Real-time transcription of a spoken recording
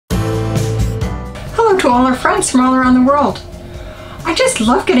to all our friends from all around the world. I just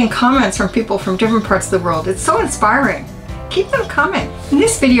love getting comments from people from different parts of the world. It's so inspiring. Keep them coming. In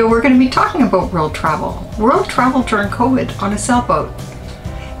this video, we're going to be talking about world travel. World travel during COVID on a sailboat.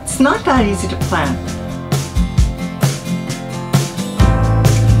 It's not that easy to plan.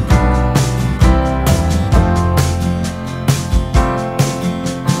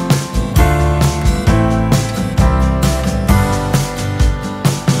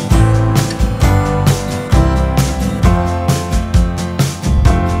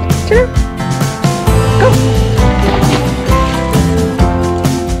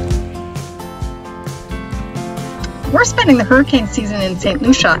 We're spending the hurricane season in St.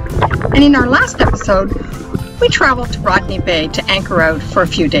 Lucia, and in our last episode, we traveled to Rodney Bay to anchor out for a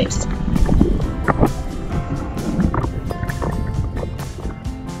few days.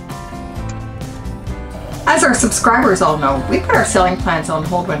 As our subscribers all know, we put our sailing plans on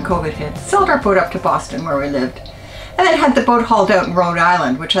hold when COVID hit, sailed our boat up to Boston where we lived, and then had the boat hauled out in Rhode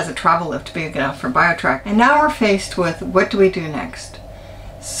Island, which has a travel lift big enough for BioTrek. And now we're faced with, what do we do next?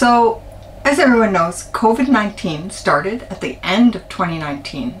 So, as everyone knows, COVID-19 started at the end of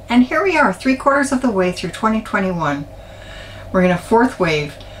 2019, and here we are 3/4 of the way through 2021. We're in a fourth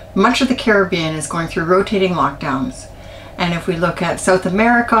wave. Much of the Caribbean is going through rotating lockdowns. And if we look at South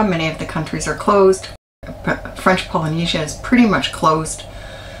America, many of the countries are closed. French Polynesia is pretty much closed.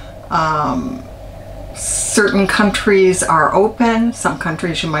 Certain countries are open. Some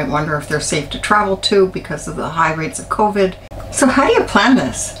countries you might wonder if they're safe to travel to because of the high rates of COVID. So how do you plan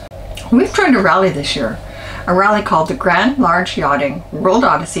this? We've joined a rally this year, a rally called the Grand Large Yachting World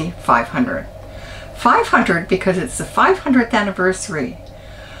Odyssey 500. 500 because it's the 500th anniversary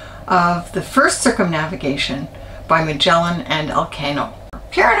of the first circumnavigation by Magellan and Elcano.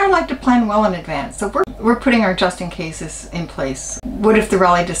 Pierre and I like to plan well in advance, so we're putting our just in cases in place. What if the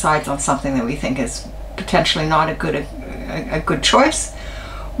rally decides on something that we think is potentially not a good choice?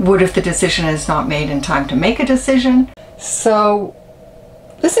 What if the decision is not made in time to make a decision? So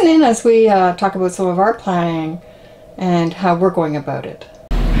listen in as we talk about some of our planning and how we're going about it.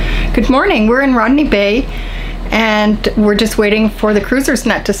 Good morning, we're in Rodney Bay and we're just waiting for the cruiser's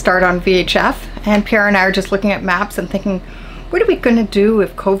net to start on VHF, and Pierre and I are just looking at maps and thinking, what are we going to do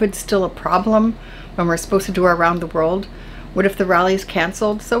if COVID's still a problem when we're supposed to do our around the world? What if the rally's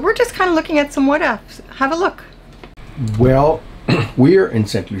cancelled? So we're just kind of looking at some what ifs. Have a look. Well, we're in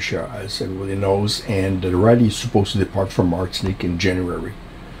St. Lucia, as everybody knows, and the rally is supposed to depart from Martinique in January,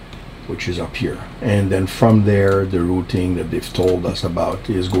 which is up here. And then from there, the routing that they've told us about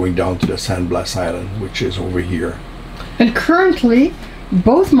is going down to the San Blas Island, which is over here. And currently,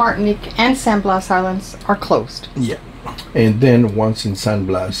 both Martinique and San Blas Islands are closed. Yeah. And then once in San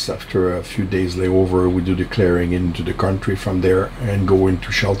Blas, after a few days layover, we do the clearing into the country from there and go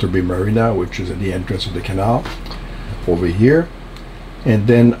into Shelter Bay Marina, which is at the entrance of the canal over here. And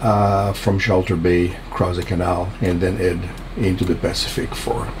then from Shelter Bay, cross the canal and then head into the Pacific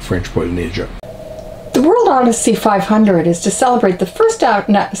for French Polynesia. The World Odyssey 500 is to celebrate the first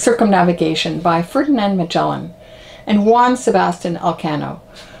circumnavigation by Ferdinand Magellan and Juan Sebastian Elcano.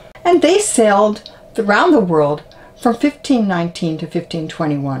 And they sailed around the world from 1519 to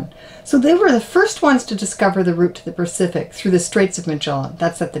 1521. So they were the first ones to discover the route to the Pacific through the Straits of Magellan.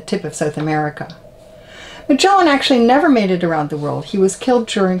 That's at the tip of South America. Magellan actually never made it around the world. He was killed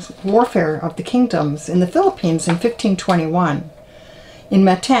during warfare of the kingdoms in the Philippines in 1521 in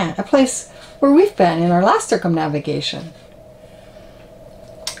Matin, a place where we've been in our last circumnavigation.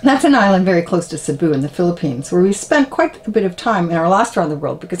 That's an island very close to Cebu in the Philippines, where we spent quite a bit of time in our last around the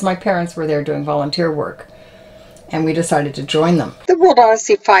world because my parents were there doing volunteer work, and we decided to join them. The World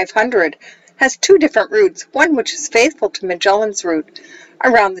Odyssey 500 has two different routes, one which is faithful to Magellan's route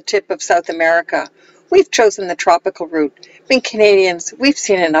around the tip of South America. We've chosen the tropical route. Being Canadians, we've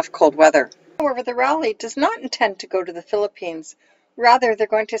seen enough cold weather. However, the rally does not intend to go to the Philippines. Rather, they're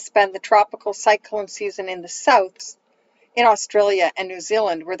going to spend the tropical cyclone season in the south, in Australia and New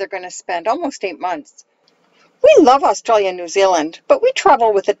Zealand, where they're going to spend almost 8 months. We love Australia and New Zealand, but we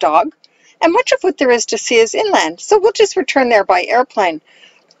travel with a dog, and much of what there is to see is inland, so we'll just return there by airplane.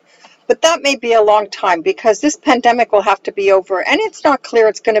 But that may be a long time because this pandemic will have to be over, and it's not clear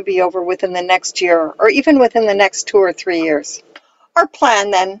it's going to be over within the next year or even within the next 2 or 3 years. Our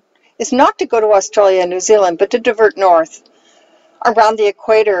plan then is not to go to Australia and New Zealand, but to divert north around the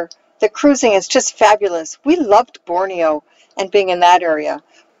equator. The cruising is just fabulous. We loved Borneo and being in that area.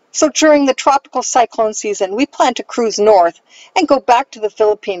 So during the tropical cyclone season, we plan to cruise north and go back to the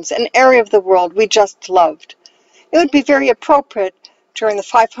Philippines, an area of the world we just loved. It would be very appropriate during the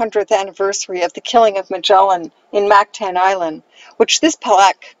 500th anniversary of the killing of Magellan in Mactan Island, which this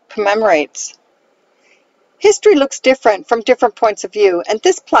plaque commemorates. History looks different from different points of view, and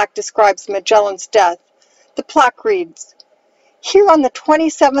this plaque describes Magellan's death. The plaque reads, "Here on the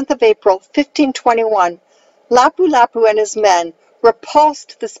 27th of April, 1521, Lapu-Lapu and his men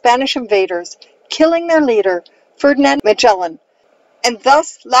repulsed the Spanish invaders, killing their leader, Ferdinand Magellan, and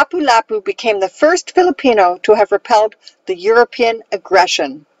thus Lapu-Lapu became the first Filipino to have repelled the European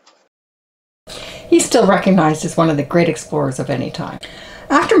aggression." He's still recognized as one of the great explorers of any time.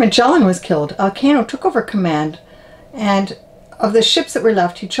 After Magellan was killed, Elcano took over command, and of the ships that were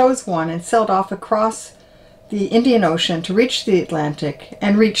left, he chose one and sailed off across the Indian Ocean to reach the Atlantic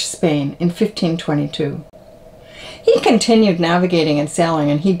and reach Spain in 1522. He continued navigating and sailing,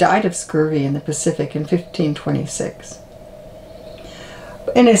 and he died of scurvy in the Pacific in 1526.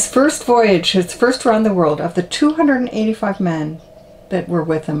 In his first voyage, his first around the world, of the 285 men that were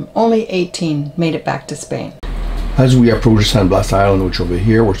with him, only 18 made it back to Spain. As we approach San Blas Island, which over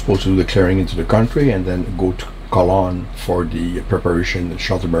here, we're supposed to do the clearing into the country and then go to Colon for the preparation, the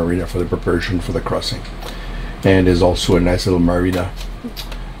shelter marina for the preparation for the crossing. And there's also a nice little marina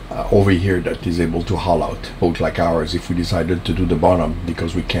over here that is able to haul out boats like ours if we decided to do the bottom,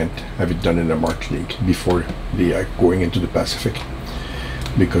 because we can't have it done in the Martinique before the going into the Pacific.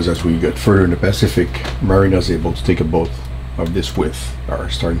 Because as we get further in the Pacific, marinas able to take a boat of this width are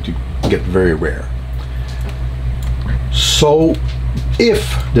starting to get very rare. So if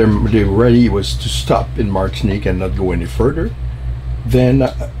the ready was to stop in Martinique and not go any further, then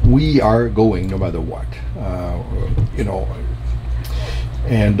we are going no matter what, you know.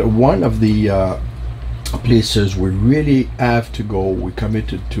 And one of the places we really have to go, we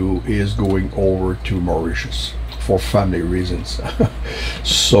committed to, is going over to Mauritius for family reasons.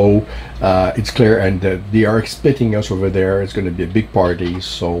 So it's clear, and they are expecting us over there. It's going to be a big party,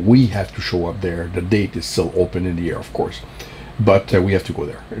 so we have to show up there. The date is still open in the air, of course, but we have to go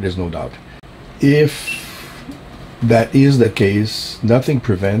there. There's no doubt. If that is the case, nothing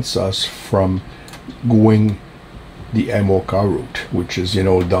prevents us from going the MOCA route, which is, you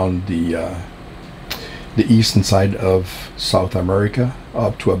know, down the eastern side of South America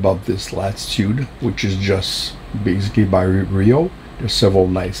up to about this latitude, which is just basically by Rio. There's several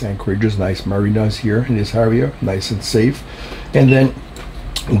nice anchorages, nice marinas here in this area, nice and safe, and then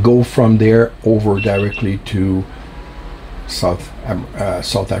go from there over directly to South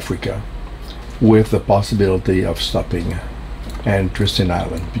Africa, with the possibility of stopping and Tristan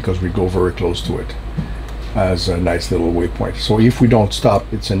Island, because we go very close to it as a nice little waypoint. So if we don't stop,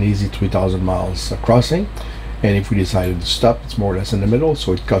 it's an easy 3,000 miles crossing, and if we decided to stop, it's more or less in the middle,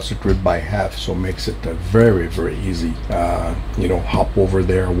 so it cuts the trip by half, so it makes it a very, very easy, you know, hop over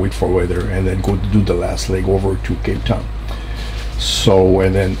there, wait for weather, and then go to do the last leg over to Cape Town. So,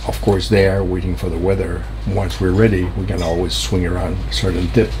 and then of course there, waiting for the weather, once we're ready, we can always swing around a certain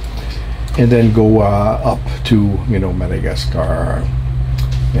tip and then go up to, you know, Madagascar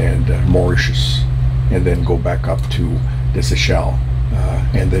and Mauritius, and then go back up to the Seychelles,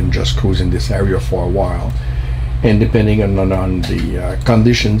 and then just cruise in this area for a while. And depending on the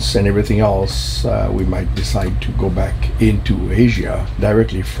conditions and everything else, we might decide to go back into Asia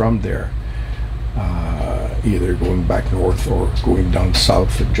directly from there, either going back north or going down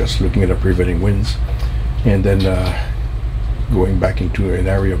south and just looking at the prevailing winds, and then going back into an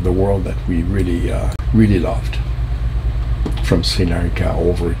area of the world that we really really loved, from Sri Lanka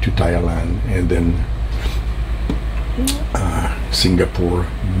over to Thailand, and then Singapore,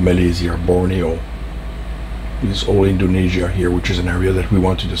 Malaysia, Borneo. Is all Indonesia here, which is an area that we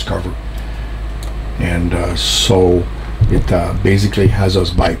want to discover. And so it basically has us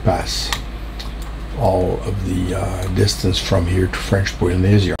bypass all of the distance from here to French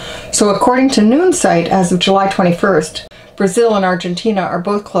Polynesia. So according to Noonsite, as of July 21st, Brazil and Argentina are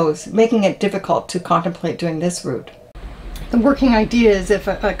both closed, making it difficult to contemplate doing this route. The working idea is if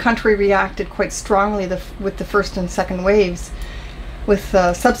a country reacted quite strongly with the first and second waves, with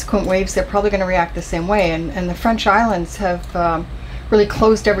subsequent waves, they're probably going to react the same way. And the French islands have really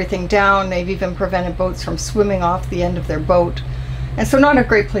closed everything down. They've even prevented boats from swimming off the end of their boat. And so not a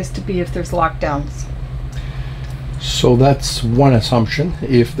great place to be if there's lockdowns. So that's one assumption,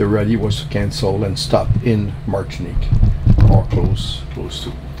 if the rally was to cancel and stop in Martinique, or close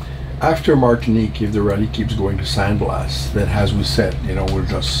to. After Martinique, if the rally keeps going to San Blas, then as we said, you know, we'll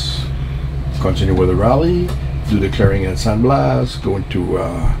just continue with the rally, do the clearing at San Blas, go into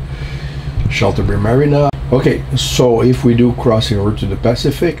Shelter Bay Marina. Okay, so if we do crossing over to the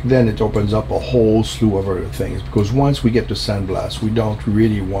Pacific, then it opens up a whole slew of other things, because once we get to San Blas, we don't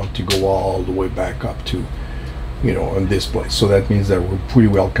really want to go all the way back up to, you know, in this place. So that means that we're pretty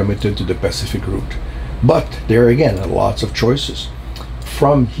well committed to the Pacific route. But there again, lots of choices.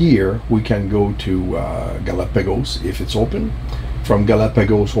 from here we can go to Galapagos if it's open. From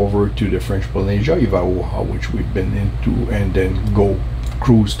Galapagos over to the French Polynesia, Ivaoa, which we've been into, and then go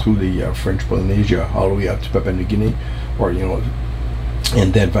cruise through the French Polynesia all the way up to Papua New Guinea, or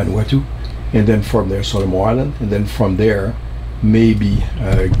and then Vanuatu, and then from there Solomon Island, and then from there maybe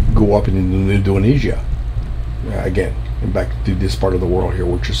go up in Indonesia again, and back to this part of the world here,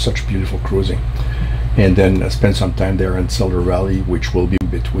 which is such beautiful cruising, and then spend some time there in Silver Valley, which will be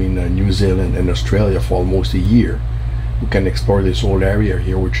between New Zealand and Australia for almost a year. We can explore this whole area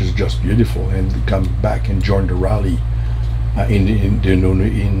here, which is just beautiful, and come back and join the rally in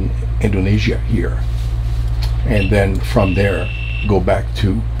Indonesia here, and then from there go back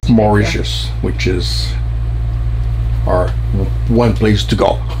to Mauritius, which is our one place to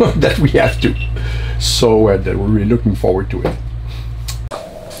go that we have to. So that we're really looking forward to it.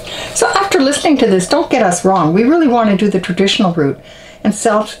 So after listening to this, don't get us wrong. We really want to do the traditional route and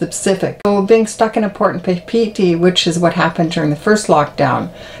sail to the Pacific. So being stuck in Port and Papeete, which is what happened during the first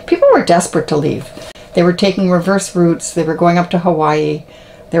lockdown, people were desperate to leave. They were taking reverse routes. They were going up to Hawaii.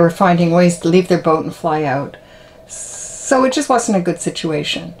 They were finding ways to leave their boat and fly out. So it just wasn't a good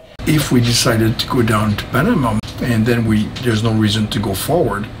situation. If we decided to go down to Panama, and then there's no reason to go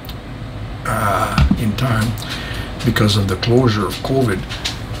forward in time because of the closure of COVID,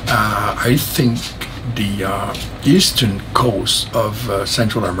 I think the eastern coast of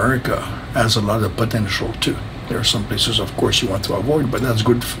Central America has a lot of potential too. There are some places, of course, you want to avoid, but that's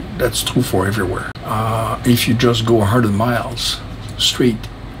good. That's true for everywhere. If you just go 100 miles straight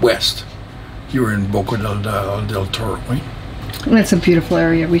west, you're in Boca del Toro, right? It's a beautiful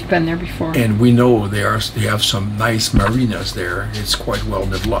area. We've been there before. And we know they have some nice marinas there. It's quite well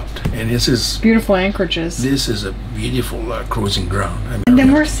developed, and this is beautiful anchorages. This is a beautiful cruising ground. And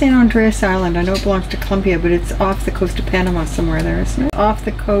then where's San Andreas Island? I know it belongs to Colombia, but it's off the coast of Panama somewhere there, isn't it? Off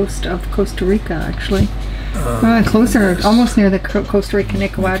the coast of Costa Rica, actually. Closer, yes. Almost near the Costa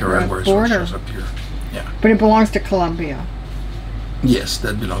Rica-Nicaragua border. Up here. Yeah. But it belongs to Colombia. Yes,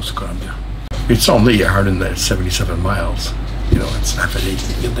 that belongs to Colombia. It's only 177 miles. It's half a day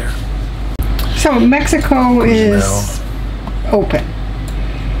to get there. So Mexico is open.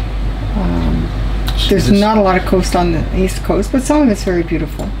 There's not a lot of coast on the east coast, but some of it's very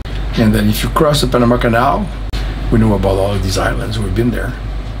beautiful. And then if you cross the Panama Canal, we know about all of these islands. We've been there.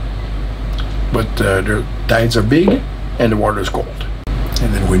 But the tides are big and the water is cold.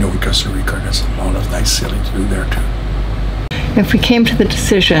 And then we know in Costa Rica there's a lot of nice sailing to do there too. If we came to the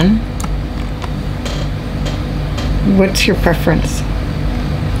decision, what's your preference?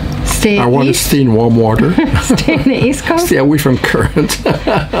 I want to stay in warm water. Stay in the East Coast? Stay away from current.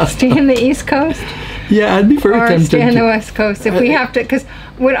 Stay in the East Coast? Yeah, I'd be very tempted. Or stay on the West Coast. If we have to, because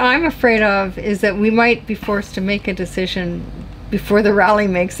what I'm afraid of is that we might be forced to make a decision before the rally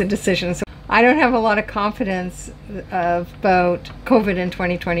makes a decision. So I don't have a lot of confidence about COVID in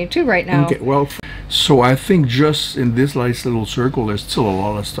 2022 right now. Okay, well, so I think just in this nice little circle, there's still a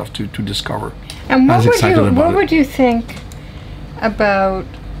lot of stuff to discover. And what would you think about,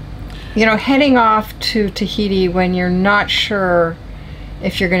 heading off to Tahiti when you're not sure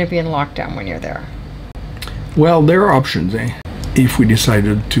if you're going to be in lockdown when you're there? Well, there are options, If we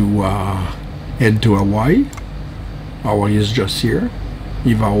decided to head to Hawaii, Hawaii is just here.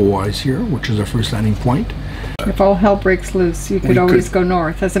 Ivaoa is here, which is our first landing point. If all hell breaks loose, you could always go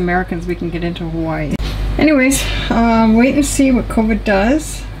north. As Americans, we can get into Hawaii. Anyways, wait and see what COVID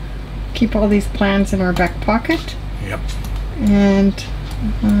does. Keep all these plans in our back pocket. Yep. And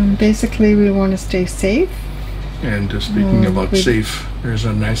basically, we want to stay safe. And speaking about safe, there's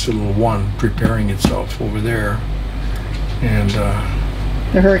a nice little one preparing itself over there. And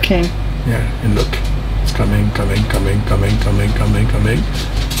the hurricane. Yeah, and look. It's coming.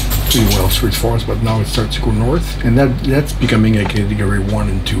 Pretty well straight for us, but now it starts to go north, and that's becoming a category 1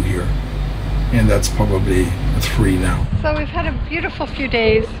 and 2 here, and that's probably a 3 now. So we've had a beautiful few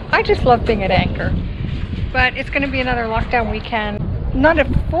days. I just love being at anchor, but it's going to be another lockdown weekend. Not a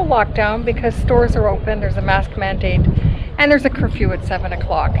full lockdown because stores are open, there's a mask mandate, and there's a curfew at 7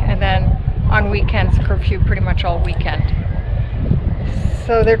 o'clock, and then on weekends curfew pretty much all weekend.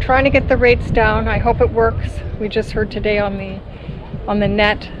 So they're trying to get the rates down. I hope it works. We just heard today on the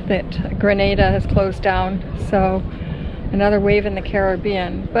net that Grenada has closed down, so another wave in the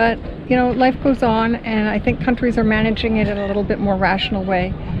Caribbean. But life goes on, and I think countries are managing it in a little bit more rational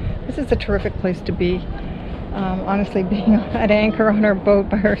way. This is a terrific place to be. Honestly, being at anchor on our boat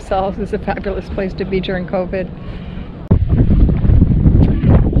by ourselves is a fabulous place to be during COVID.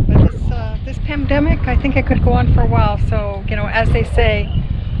 This pandemic, I think it could go on for a while. So, as they say,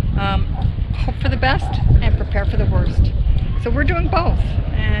 hope for the best and prepare for the worst. So we're doing both,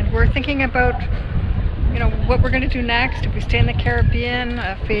 and we're thinking about, you know, what we're going to do next. If we stay in the Caribbean,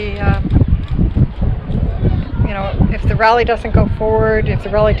 if we, you know, if the rally doesn't go forward, if the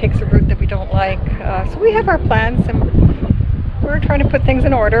rally takes a route that we don't like. So we have our plans, and we're trying to put things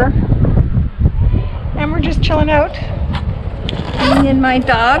in order. And we're just chilling out. Me and my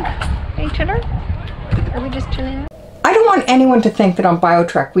dog. Hey, Chiller. Are we just chilling out? I don't want anyone to think that on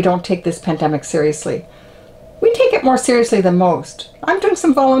BioTrek we don't take this pandemic seriously. We take it more seriously than most. I'm doing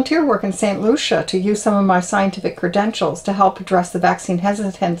some volunteer work in St. Lucia to use some of my scientific credentials to help address the vaccine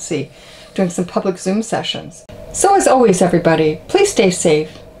hesitancy, doing some public Zoom sessions. So as always, everybody, please stay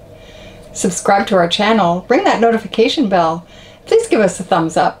safe. Subscribe to our channel, ring that notification bell, please give us a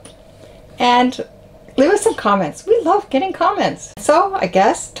thumbs up, and leave us some comments. We love getting comments. So I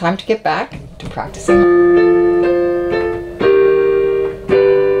guess time to get back to practicing